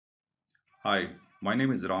Hi, my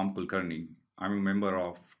name is Ram Kulkarni. I'm a member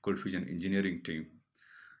of ColdFusion Engineering Team.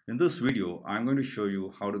 In this video, I'm going to show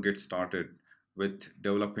you how to get started with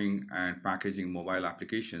developing and packaging mobile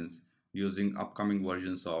applications using upcoming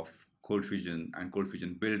versions of ColdFusion and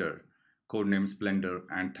ColdFusion Builder, codenamed Splendor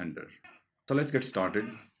and Thunder. So let's get started.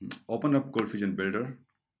 Open up ColdFusion Builder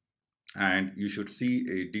and you should see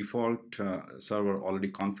a default server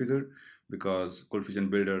already configured because ColdFusion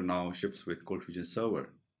Builder now ships with ColdFusion Server.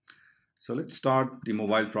 So let's start the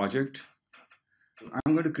mobile project.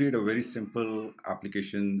 I'm going to create a very simple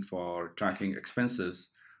application for tracking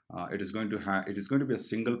expenses. It is going to be a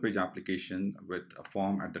single page application with a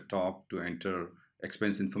form at the top to enter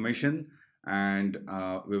expense information, and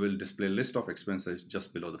we will display a list of expenses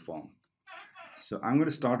just below the form. So I'm going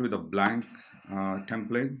to start with a blank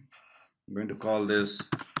template. I'm going to call this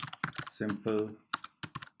simple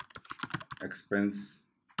expense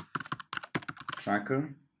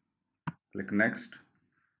tracker. Click next,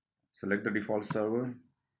 select the default server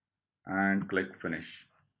and click finish.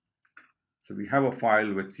 So we have a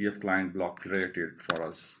file with CF client block created for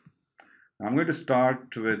us. I'm going to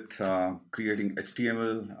start with creating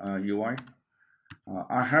HTML UI.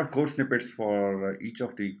 I have code snippets for each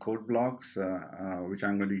of the code blocks which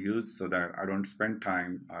I'm going to use so that I don't spend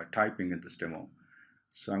time typing in this demo.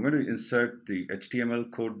 So I'm going to insert the HTML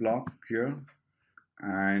code block here,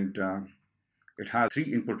 and it has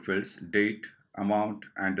three input fields: date, amount,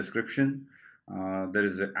 and description. There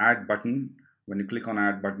is an add button. When you click on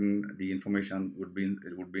add button, the information would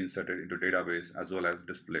be inserted into database as well as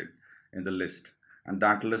displayed in the list. And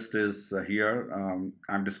that list is here.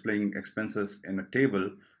 I'm displaying expenses in a table,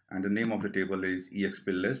 and the name of the table is exp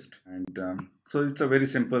list. And so it's a very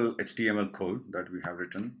simple HTML code that we have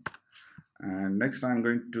written. And next I'm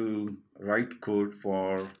going to write code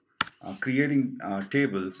for creating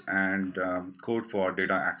tables and code for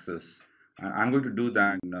data access. I'm going to do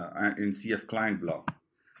that in CF client block.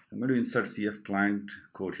 I'm going to insert CF client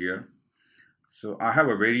code here. So I have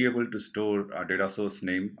a variable to store a data source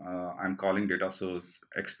name. I'm calling data source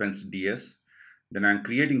expense ds. Then I'm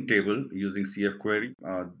creating table using CF query.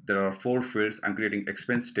 There are 4 fields. I'm creating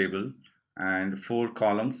expense table and 4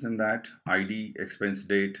 columns in that: ID, expense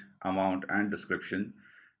date, amount, and description.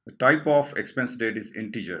 The type of expense date is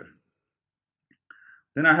integer.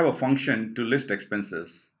 Then I have a function to list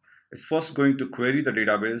expenses. It's first going to query the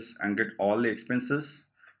database and get all the expenses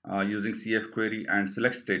using CF query and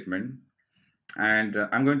select statement. And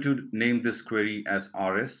I'm going to name this query as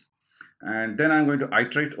RS. And then I'm going to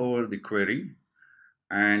iterate over the query.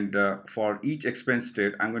 And for each expense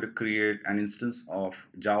date, I'm going to create an instance of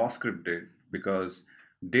JavaScript date, because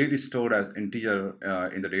date is stored as integer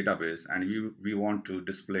in the database, and we want to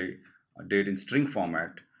display a date in string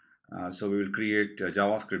format. So we will create a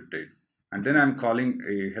JavaScript date. And then I'm calling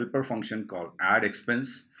a helper function called add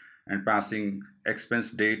expense and passing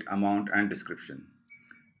expense date, amount, and description.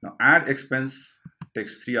 Now add expense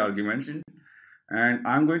takes 3 arguments, and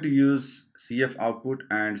I'm going to use CF output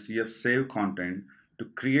and CF save content to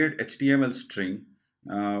create HTML string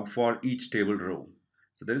for each table row.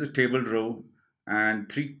 So there is a table row and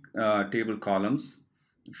 3 table columns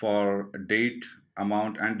for date,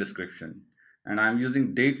 amount, and description. And I'm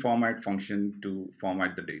using date format function to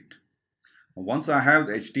format the date. Once I have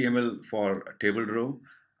the HTML for a table row,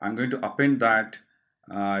 I'm going to append that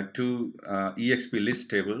to exp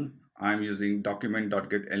list table. I'm using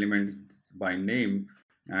document.getElements by name,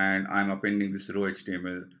 and I'm appending this row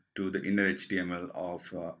HTML to the inner HTML of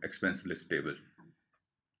expense list table.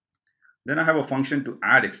 Then I have a function to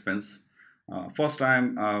add expense. First,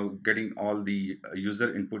 I'm getting all the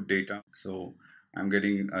user input data. So I'm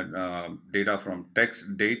getting data from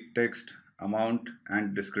text, date, text, amount,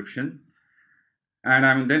 and description. And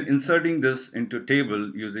I'm then inserting this into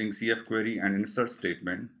table using CF query and insert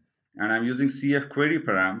statement. And I'm using CF query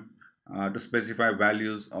param to specify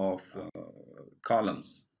values of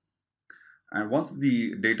columns. And once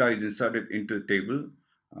the data is inserted into the table,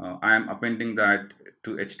 I am appending that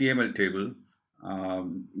to HTML table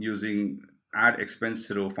using add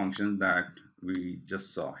expense row function that we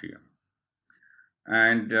just saw here.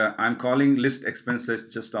 And I'm calling list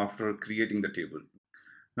expenses just after creating the table.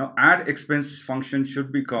 Now add expense function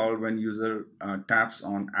should be called when user taps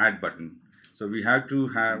on add button. So we have to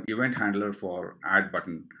have event handler for add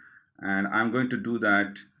button, and I'm going to do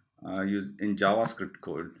that in JavaScript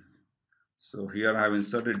code. So here I have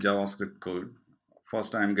inserted JavaScript code.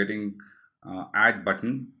 First I'm getting add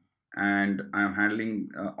button, and I'm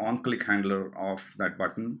handling on click handler of that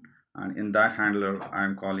button, and in that handler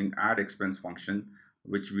I'm calling add expense function,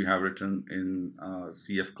 which we have written in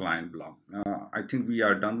CF client block. I think we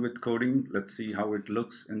are done with coding. Let's see how it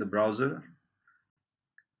looks in the browser.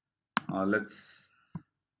 Let's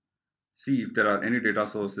see if there are any data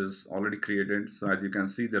sources already created. So as you can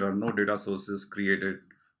see, there are no data sources created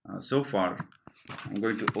so far. I'm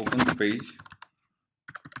going to open the page.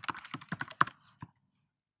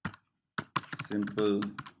 Simple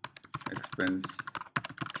expense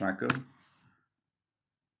tracker.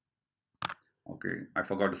 Okay, I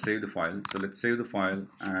forgot to save the file. So let's save the file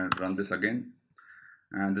and run this again.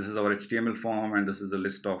 And this is our HTML form, and this is a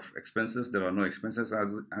list of expenses. There are no expenses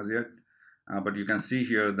as yet. But you can see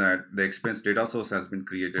here that the expense data source has been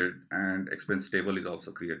created and expense table is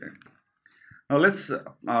also created. Now let's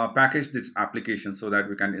package this application so that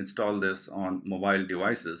we can install this on mobile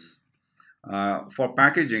devices. For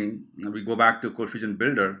packaging, we go back to ColdFusion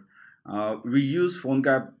Builder. We use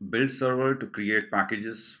PhoneGap build server to create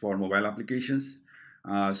packages for mobile applications.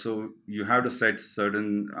 So you have to set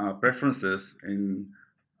certain preferences in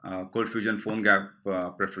ColdFusion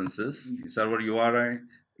PhoneGap preferences, server URI,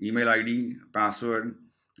 email ID, password,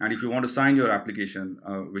 and if you want to sign your application,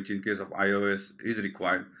 which in case of iOS is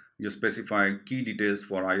required, you specify key details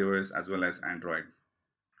for iOS as well as Android.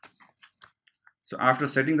 So after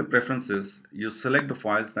setting the preferences, you select the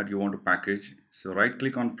files that you want to package. So right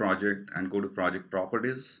click on project and go to project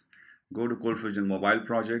properties, go to ColdFusion mobile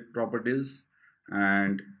project properties,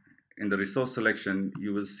 and in the resource selection,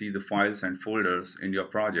 you will see the files and folders in your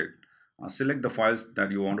project. Select the files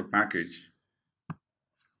that you want to package,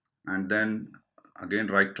 and then again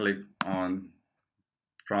right click on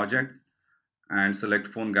project and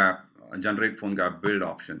select PhoneGap, generate PhoneGap build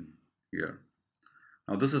option here.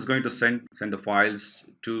 Now this is going to send the files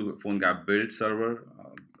to PhoneGap build server.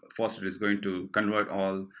 First it is going to convert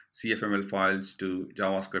all CFML files to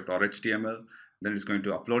JavaScript or HTML. Then it's going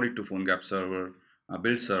to upload it to PhoneGap server,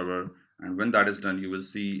 build server. And when that is done, you will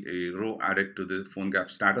see a row added to the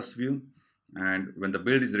PhoneGap status view. And when the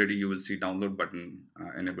build is ready, you will see download button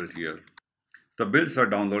enabled here. The builds are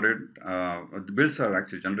downloaded, the builds are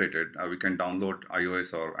actually generated. We can download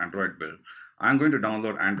iOS or Android build. I'm going to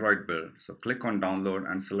download Android build. So click on download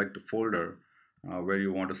and select the folder where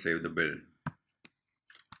you want to save the build.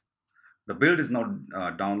 The build is now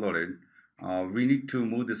downloaded. We need to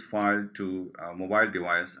move this file to a mobile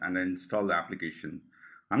device and install the application.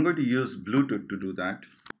 I'm going to use Bluetooth to do that.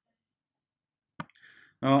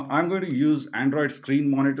 I'm going to use Android Screen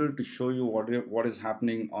Monitor to show you what is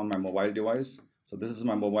happening on my mobile device. So this is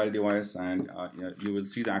my mobile device, and you will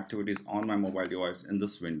see the activities on my mobile device in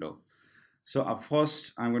this window. So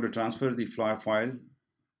first, I'm going to transfer the file.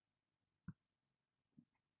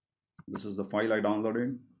 This is the file I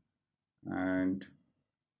downloaded, and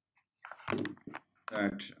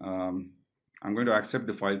that I'm going to accept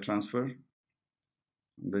the file transfer.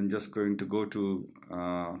 Then just going to go to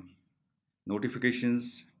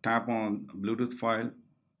notifications, tap on Bluetooth file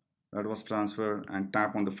that was transferred, and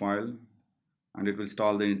tap on the file, and it will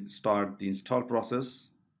start the install process.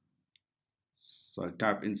 So I'll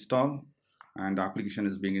tap install, and the application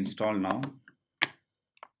is being installed now.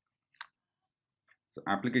 So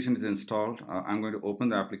application is installed. I'm going to open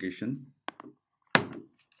the application,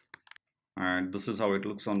 and this is how it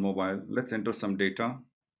looks on mobile. Let's enter some data.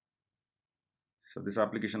 So this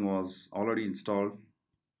application was already installed.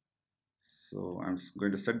 So I'm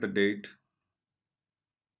going to set the date.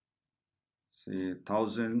 Say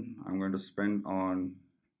 1,000 I'm going to spend on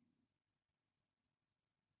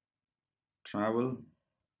travel,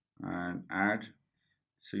 and add.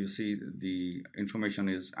 So you see the information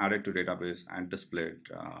is added to database and displayed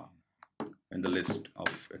in the list of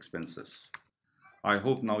expenses. I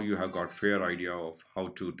hope now you have got fair idea of how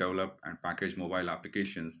to develop and package mobile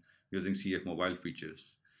applications using CF mobile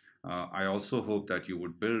features. I also hope that you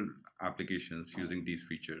would build applications using these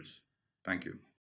features. Thank you.